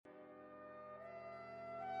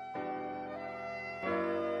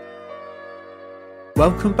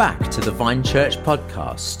Welcome back to the Vine Church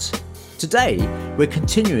podcast. Today, we're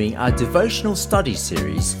continuing our devotional study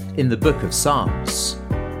series in the book of Psalms.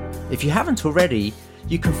 If you haven't already,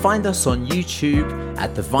 you can find us on YouTube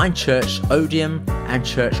at the Vine Church Odium and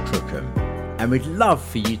Church Crookham, and we'd love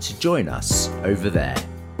for you to join us over there.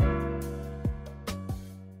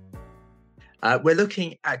 We're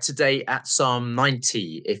looking at today at Psalm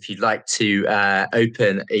 90. If you'd like to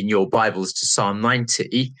open in your Bibles to Psalm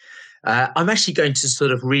 90, I'm actually going to sort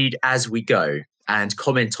of read as we go and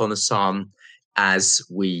comment on the psalm as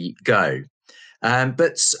we go.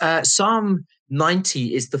 But Psalm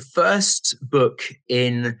 90 is the first book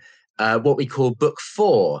in what we call Book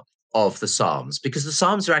 4 of the Psalms, because the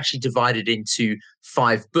Psalms are actually divided into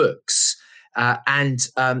 5 books. And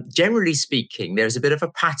generally speaking, there's a bit of a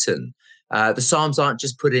pattern. The Psalms aren't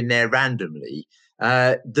just put in there randomly.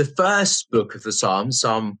 The first book of the Psalms,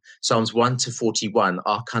 Psalms 1 to 41,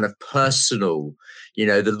 are kind of personal. You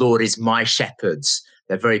know, the Lord is my shepherd.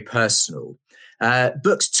 They're very personal.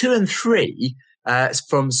 Books 2 and 3,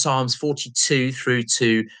 from Psalms 42 through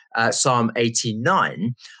to Psalm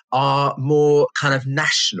 89, are more kind of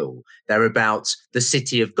national. They're about the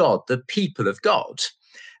city of God, the people of God.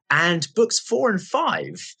 And books 4 and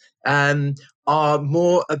 5 are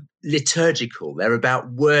more liturgical. They're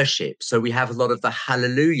about worship. So we have a lot of the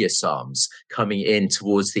Hallelujah Psalms coming in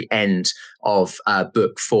towards the end of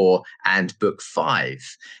Book 4 and Book 5.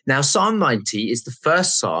 Now, Psalm 90 is the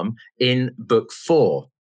first psalm in Book 4.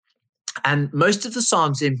 And most of the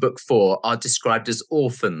psalms in Book 4 are described as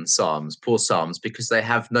orphan psalms, poor psalms, because they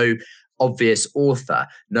have no obvious author,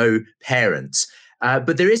 no parent.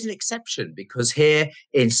 But there is an exception, because here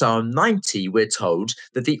in Psalm 90, we're told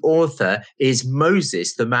that the author is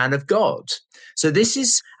Moses, the man of God. So this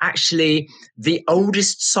is actually the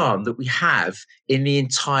oldest psalm that we have in the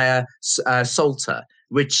entire Psalter,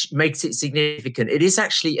 which makes it significant. It is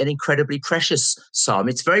actually an incredibly precious psalm.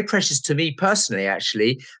 It's very precious to me personally,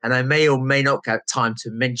 actually, and I may or may not have time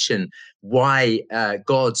to mention why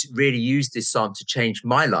God really used this psalm to change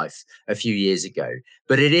my life a few years ago.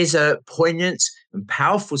 But it is a poignant and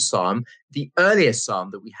powerful psalm, the earliest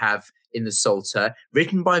psalm that we have in the Psalter,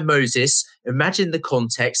 written by Moses. Imagine the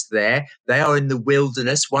context there. They are in the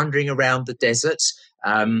wilderness, wandering around the desert.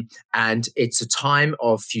 And it's a time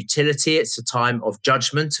of futility. It's a time of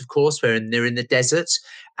judgment, of course, where they're in the desert.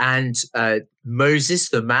 And Moses,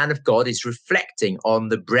 the man of God, is reflecting on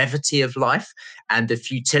the brevity of life and the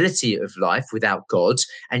futility of life without God,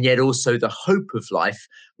 and yet also the hope of life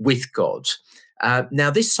with God. Now,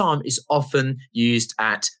 this psalm is often used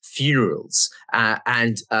at funerals,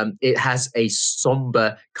 and it has a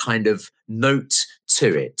somber kind of note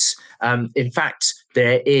to it. In fact,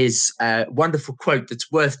 there is a wonderful quote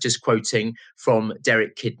that's worth just quoting from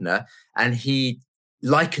Derek Kidner, and he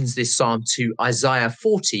likens this psalm to Isaiah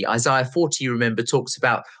 40. Isaiah 40, you remember, talks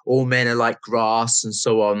about all men are like grass and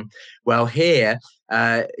so on. Well, here,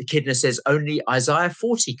 Kidner says only Isaiah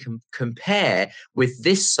 40 can compare with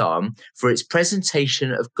this psalm for its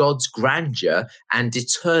presentation of God's grandeur and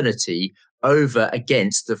eternity over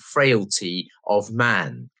against the frailty of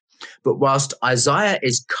man. But whilst Isaiah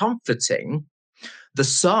is comforting, the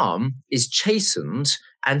psalm is chastened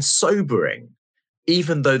and sobering,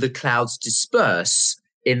 even though the clouds disperse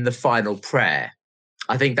in the final prayer.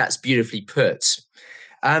 I think that's beautifully put.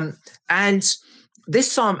 And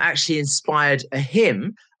this psalm actually inspired a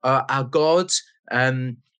hymn, Our God,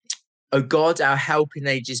 O God, Our Help in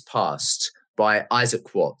Ages Past, by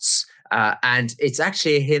Isaac Watts. And it's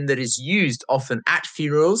actually a hymn that is used often at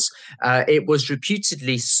funerals. It was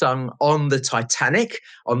reputedly sung on the Titanic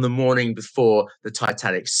on the morning before the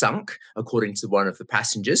Titanic sunk, according to one of the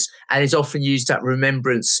passengers, and is often used at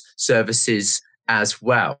remembrance services as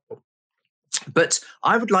well. But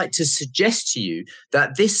I would like to suggest to you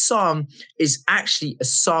that this psalm is actually a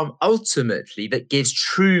psalm ultimately that gives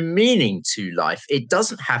true meaning to life. It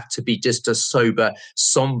doesn't have to be just a sober,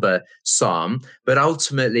 somber psalm, but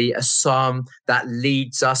ultimately a psalm that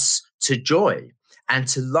leads us to joy and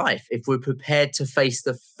to life if we're prepared to face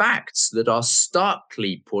the facts that are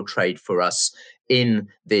starkly portrayed for us in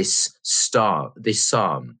this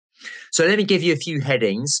psalm. So let me give you a few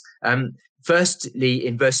headings. Firstly,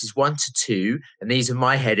 in verses 1 to 2, and these are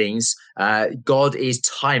my headings, God is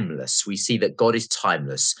timeless. We see that God is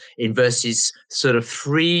timeless. In verses sort of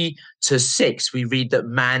 3 to 6, we read that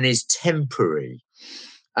man is temporary.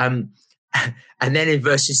 And then in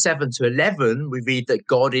verses 7 to 11, we read that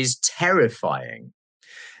God is terrifying.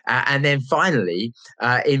 And then finally,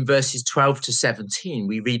 in verses 12 to 17,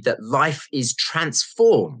 we read that life is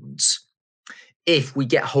transformed if we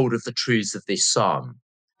get hold of the truths of this psalm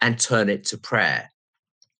and turn it to prayer.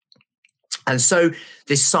 And so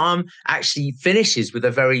this psalm actually finishes with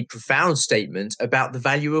a very profound statement about the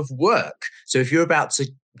value of work. So if you're about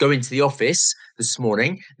to go into the office this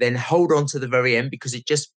morning, then hold on to the very end, because it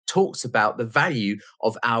just talks about the value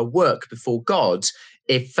of our work before God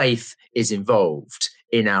if faith is involved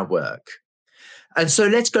in our work. And so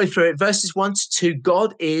let's go through it. Verses 1 to 2,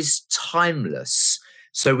 God is timeless.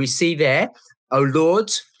 So we see there, O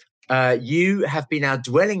Lord, you have been our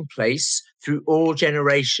dwelling place through all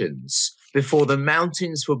generations. Before the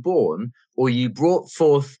mountains were born, or you brought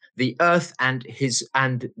forth the earth and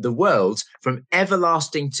the world, from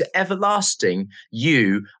everlasting to everlasting,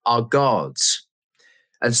 you are God.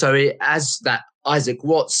 And so, as that Isaac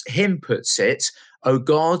Watts hymn puts it, O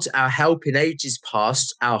God, our help in ages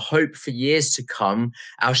past, our hope for years to come,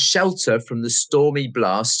 our shelter from the stormy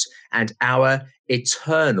blast, and our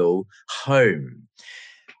eternal home.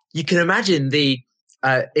 You can imagine the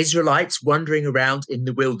Israelites wandering around in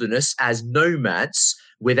the wilderness as nomads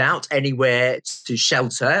without anywhere to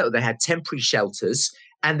shelter, or they had temporary shelters.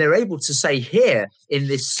 And they're able to say here in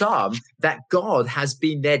this psalm that God has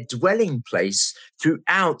been their dwelling place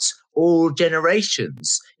throughout all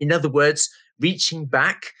generations. In other words, reaching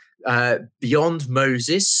back beyond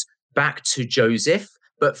Moses, back to Joseph,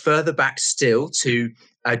 but further back still to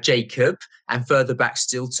Jacob, and further back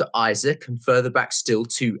still to Isaac, and further back still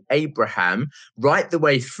to Abraham, right the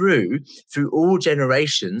way through all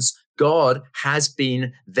generations. God has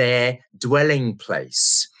been their dwelling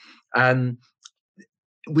place.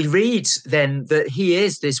 We read then that he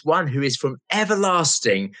is this one who is from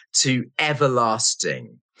everlasting to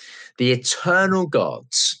everlasting, the eternal God.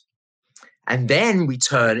 And then we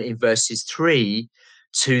turn in verses 3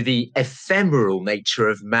 to the ephemeral nature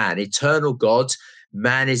of man. Eternal God,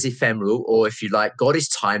 man is ephemeral, or if you like, God is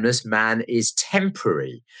timeless, man is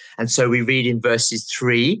temporary. And so we read in verses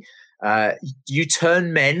 3, you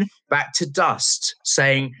turn men back to dust,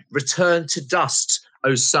 saying, return to dust,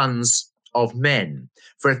 O sons of men.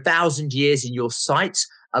 For 1,000 years in your sight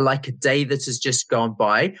are like a day that has just gone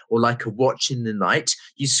by, or like a watch in the night.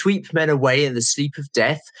 You sweep men away in the sleep of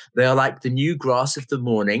death. They are like the new grass of the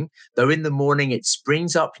morning. Though in the morning it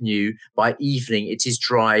springs up new, by evening it is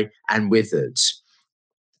dry and withered.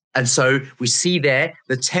 And so we see there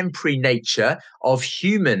the temporary nature of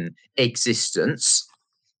human existence.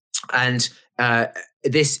 And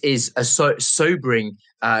this is a sobering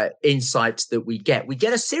insight that we get. We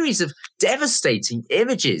get a series of devastating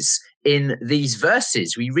images in these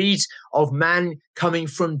verses. We read of man coming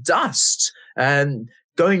from dust,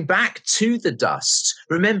 going back to the dust.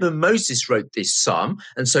 Remember, Moses wrote this psalm.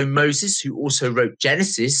 And so Moses, who also wrote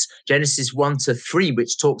Genesis 1 to 3,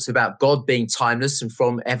 which talks about God being timeless and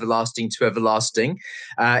from everlasting to everlasting,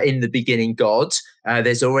 in the beginning, God.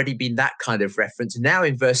 There's already been that kind of reference. Now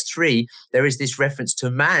in verse 3, there is this reference to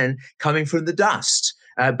man coming from the dust.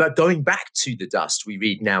 But going back to the dust, we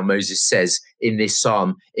read now, Moses says in this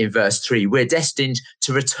psalm in verse 3, we're destined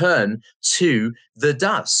to return to the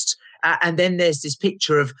dust. And then there's this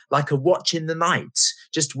picture of like a watch in the night,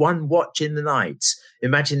 just one watch in the night.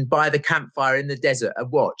 Imagine by the campfire in the desert, a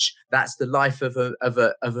watch. That's the life of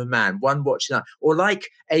a man, one watch in the night. Or like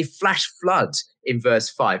a flash flood in verse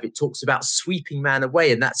 5, it talks about sweeping man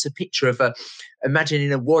away. And that's a picture of imagine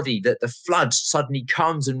in a wadi that the flood suddenly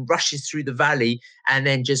comes and rushes through the valley and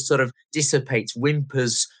then just sort of dissipates,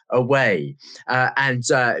 whimpers away. And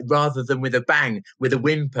rather than with a bang, with a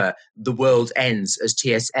whimper, the world ends, as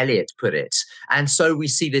T.S. Eliot put it. And so we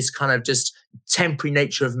see this kind of just temporary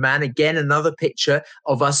nature of man. Again, another picture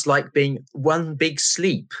of us like being one big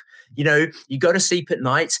sleep. You know, you go to sleep at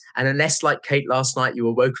night, and unless, like Kate last night, you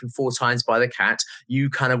were woken 4 times by the cat, you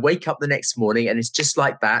kind of wake up the next morning, and it's just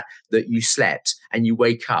like that you slept and you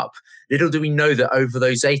wake up. Little do we know that over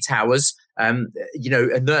those 8 hours, a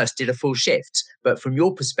nurse did a full shift. But from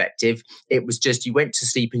your perspective, it was just you went to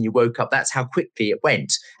sleep and you woke up. That's how quickly it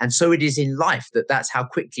went. And so it is in life that's how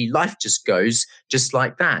quickly life just goes, just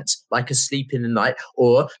like that, like a sleep in the night,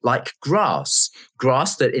 or like grass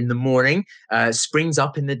that in the morning springs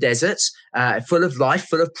up in the desert, full of life,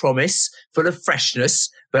 full of promise, full of freshness.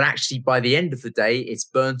 But actually, by the end of the day, it's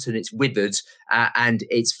burnt and it's withered and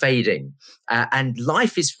it's fading. And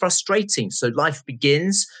life is frustrating. So life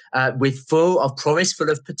begins with full of promise, full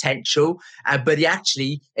of potential, but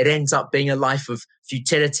it ends up being a life of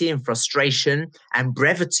futility and frustration and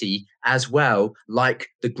brevity as well, like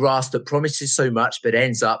the grass that promises so much but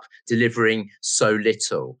ends up delivering so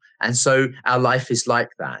little. And so our life is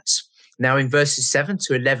like that. Now, in verses 7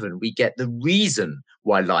 to 11, we get the reason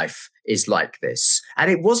why life is like this. And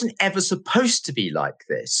it wasn't ever supposed to be like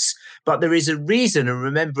this. But there is a reason. And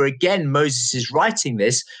remember, again, Moses is writing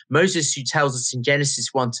this. Moses, who tells us in Genesis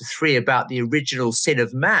 1-3 about the original sin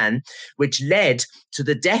of man, which led to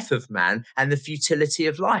the death of man and the futility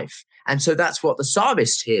of life. And so that's what the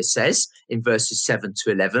psalmist here says in verses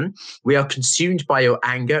 7-11. We are consumed by your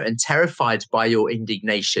anger and terrified by your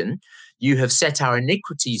indignation. You have set our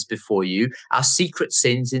iniquities before you, our secret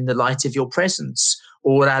sins in the light of your presence.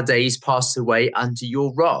 All our days pass away under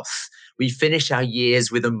your wrath. We finish our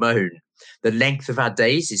years with a moan. The length of our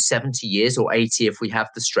days is 70 years or 80 if we have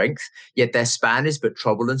the strength, yet their span is but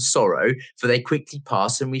trouble and sorrow, for they quickly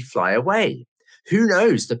pass and we fly away. Who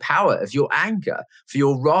knows the power of your anger? For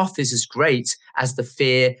your wrath is as great as the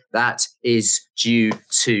fear that is due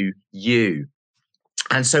to you.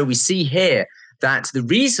 And so we see here that the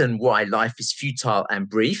reason why life is futile and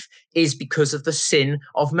brief is because of the sin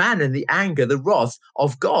of man and the anger, the wrath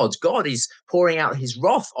of God. God is pouring out his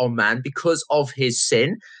wrath on man because of his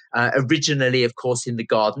sin. Originally, of course, in the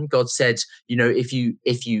garden, God said, if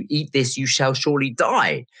you eat this, you shall surely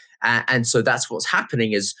die. And so that's what's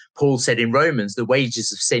happening. As Paul said in Romans, the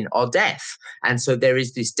wages of sin are death. And so there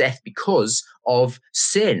is this death because of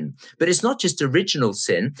sin. But it's not just original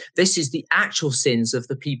sin. This is the actual sins of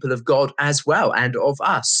the people of God as well, and of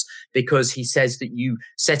us, because he says that you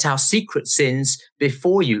set our secret sins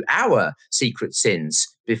before you, our secret sins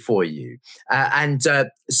before you.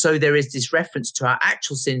 So there is this reference to our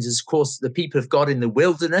actual sins. As, of course, the people of God in the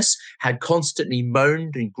wilderness had constantly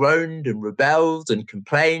moaned and groaned and rebelled and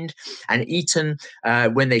complained and eaten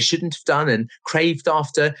when they shouldn't have done, and craved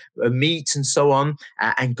after meat and so on.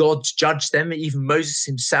 And God judged them, even Moses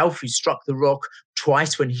himself, who struck the rock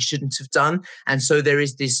twice when he shouldn't have done. And so there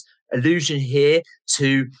is this allusion here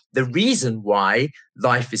to the reason why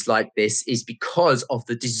life is like this is because of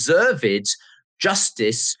the deserved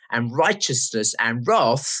justice and righteousness and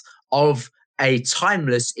wrath of a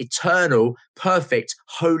timeless, eternal, perfect,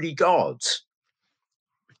 holy God.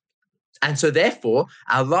 And so therefore,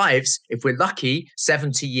 our lives, if we're lucky,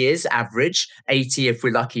 70 years average, 80 if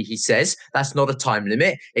we're lucky, he says, that's not a time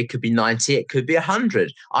limit. It could be 90, it could be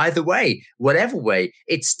 100. Either way, whatever way,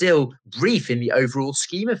 it's still brief in the overall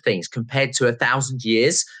scheme of things. Compared to 1,000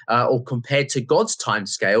 years or compared to God's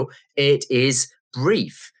timescale, it is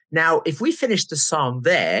brief. Now, if we finished the psalm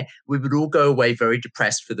there, we would all go away very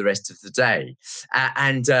depressed for the rest of the day.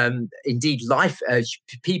 Indeed,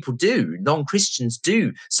 people do, non-Christians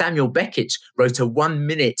do. Samuel Beckett wrote a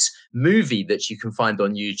 1-minute movie that you can find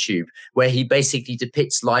on YouTube, where he basically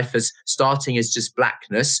depicts life as starting as just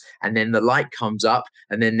blackness, and then the light comes up,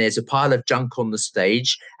 and then there's a pile of junk on the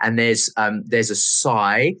stage, and there's a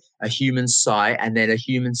sigh, a human sigh, and then a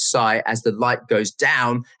human sigh as the light goes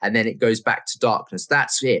down, and then it goes back to darkness.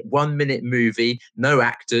 That's it. 1-minute movie, no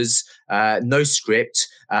actors, no script,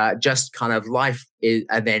 just kind of life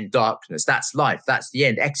and then darkness. That's life. That's the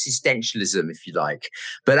end. Existentialism, if you like.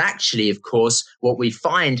 But actually, of course, what we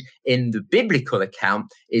find in the biblical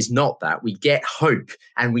account is not that. We get hope,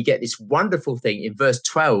 and we get this wonderful thing. In verse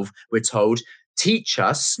 12, we're told, teach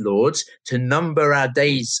us, Lord, to number our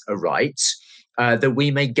days aright, that we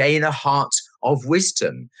may gain a heart of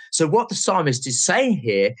wisdom. So what the psalmist is saying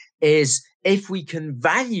here is, if we can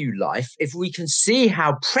value life, if we can see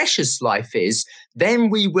how precious life is, then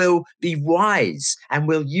we will be wise and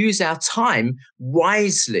we'll use our time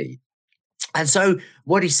wisely. And so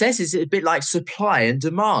what he says is a bit like supply and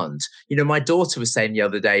demand. My daughter was saying the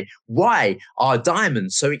other day, why are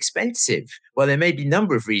diamonds so expensive? Well, there may be a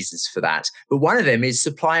number of reasons for that, but one of them is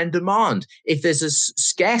supply and demand. If there's a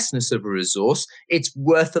scarceness of a resource, it's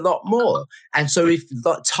worth a lot more. And so if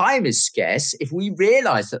time is scarce, if we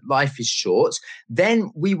realize that life is short,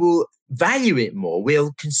 then we will value it more.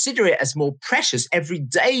 We'll consider it as more precious. Every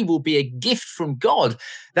day will be a gift from God.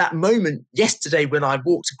 That moment yesterday when I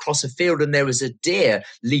walked across a field and there was a deer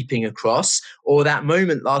leaping across, or that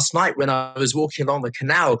moment last night when I was walking along the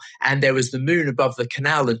canal and there was the moon above the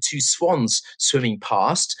canal and 2 swans swimming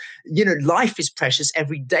past. Life is precious.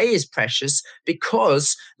 Every day is precious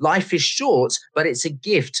because life is short, but it's a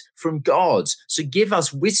gift from God. So give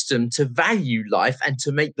us wisdom to value life and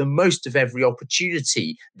to make the most of every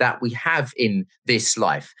opportunity that we have in this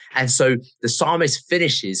life. And so the psalmist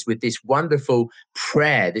finishes with this wonderful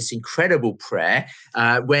prayer, this incredible prayer,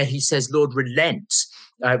 where he says, Lord, relent.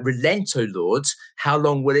 Relent, O Lord, how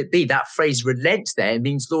long will it be? That phrase relent there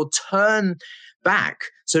means, Lord, turn back.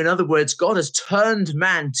 So in other words, God has turned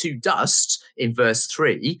man to dust in verse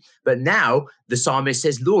 3, but now the psalmist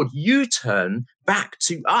says, Lord, you turn back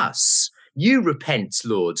to us. You repent,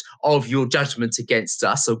 Lord, of your judgment against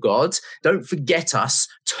us, oh God. Don't forget us.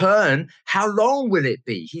 Turn. How long will it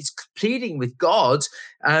be? He's pleading with God,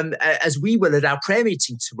 as we will at our prayer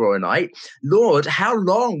meeting tomorrow night. Lord, how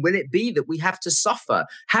long will it be that we have to suffer?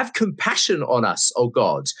 Have compassion on us, oh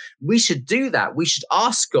God. We should do that. We should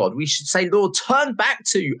ask God. We should say, Lord, turn back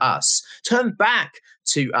to us. Turn back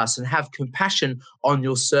to us and have compassion on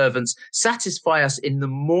your servants. Satisfy us in the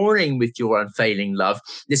morning with your unfailing love.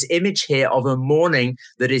 This image here of a morning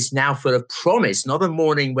that is now full of promise, not a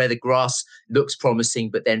morning where the grass looks promising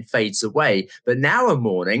but then fades away, but now a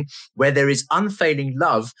morning where there is unfailing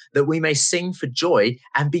love, that we may sing for joy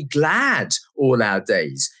and be glad all our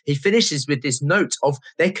days. He finishes with this note of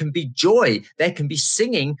there can be joy, there can be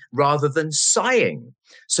singing rather than sighing.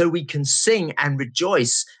 So we can sing and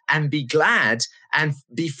rejoice and be glad and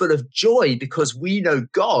be full of joy because we know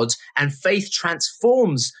God, and faith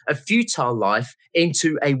transforms a futile life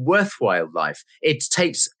into a worthwhile life. It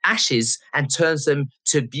takes ashes and turns them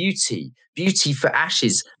to beauty. Beauty for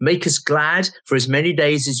ashes. Make us glad for as many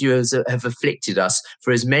days as you have afflicted us,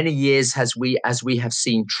 for as many years as we have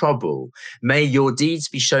seen trouble. May your deeds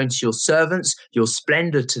be shown to your servants, your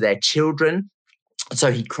splendor to their children. So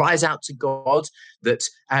he cries out to God that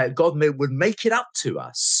God would make it up to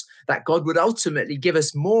us, that God would ultimately give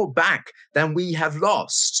us more back than we have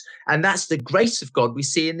lost. And that's the grace of God we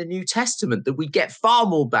see in the New Testament, that we get far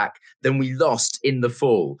more back than we lost in the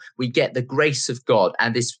fall. We get the grace of God.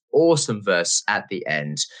 And this awesome verse at the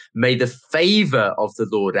end, may the favor of the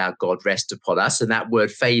Lord our God rest upon us. And that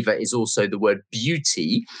word favor is also the word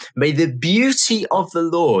beauty. May the beauty of the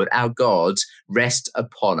Lord our God rest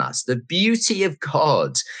upon us. The beauty of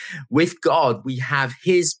God. With God, we have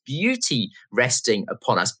his beauty resting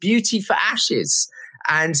upon us, beauty for ashes,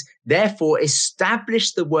 and therefore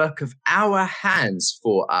establish the work of our hands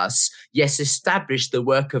for us. Yes, establish the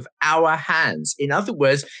work of our hands. In other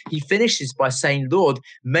words, he finishes by saying, Lord,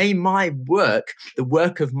 may my work, the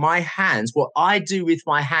work of my hands, what I do with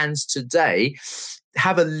my hands today,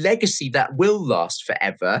 have a legacy that will last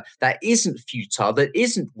forever, that isn't futile, that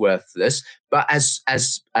isn't worthless. But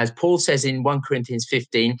as Paul says in 1 Corinthians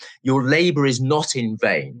 15, your labor is not in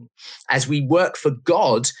vain. As we work for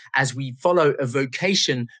God, as we follow a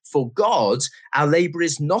vocation for God, our labor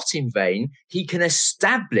is not in vain. He can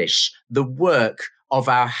establish the work of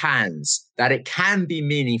our hands, that it can be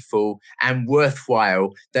meaningful and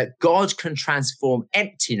worthwhile, that God can transform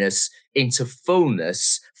emptiness into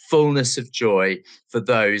fullness of joy for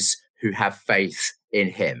those who have faith in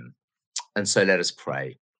him. And so let us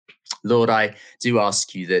pray. Lord, I do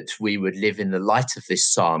ask you that we would live in the light of this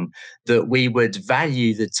psalm, that we would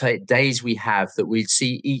value the days we have, that we'd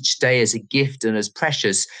see each day as a gift and as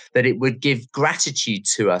precious, that it would give gratitude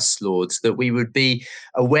to us, Lord, that we would be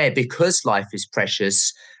aware, because life is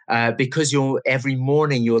precious, because every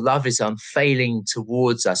morning your love is unfailing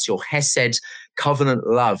towards us, your Hesed covenant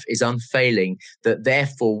love is unfailing, that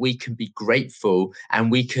therefore we can be grateful and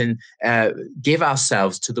we can give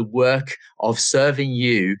ourselves to the work of serving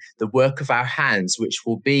you, the work of our hands, which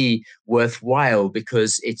will be worthwhile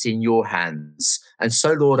because it's in your hands. And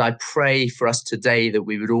so, Lord, I pray for us today that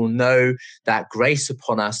we would all know that grace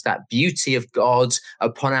upon us, that beauty of God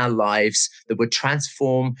upon our lives, that would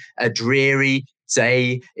transform a dreary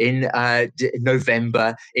day in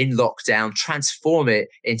November in lockdown, transform it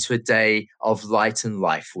into a day of light and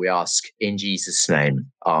life. We ask in Jesus'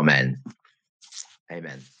 name. Amen.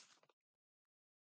 Amen.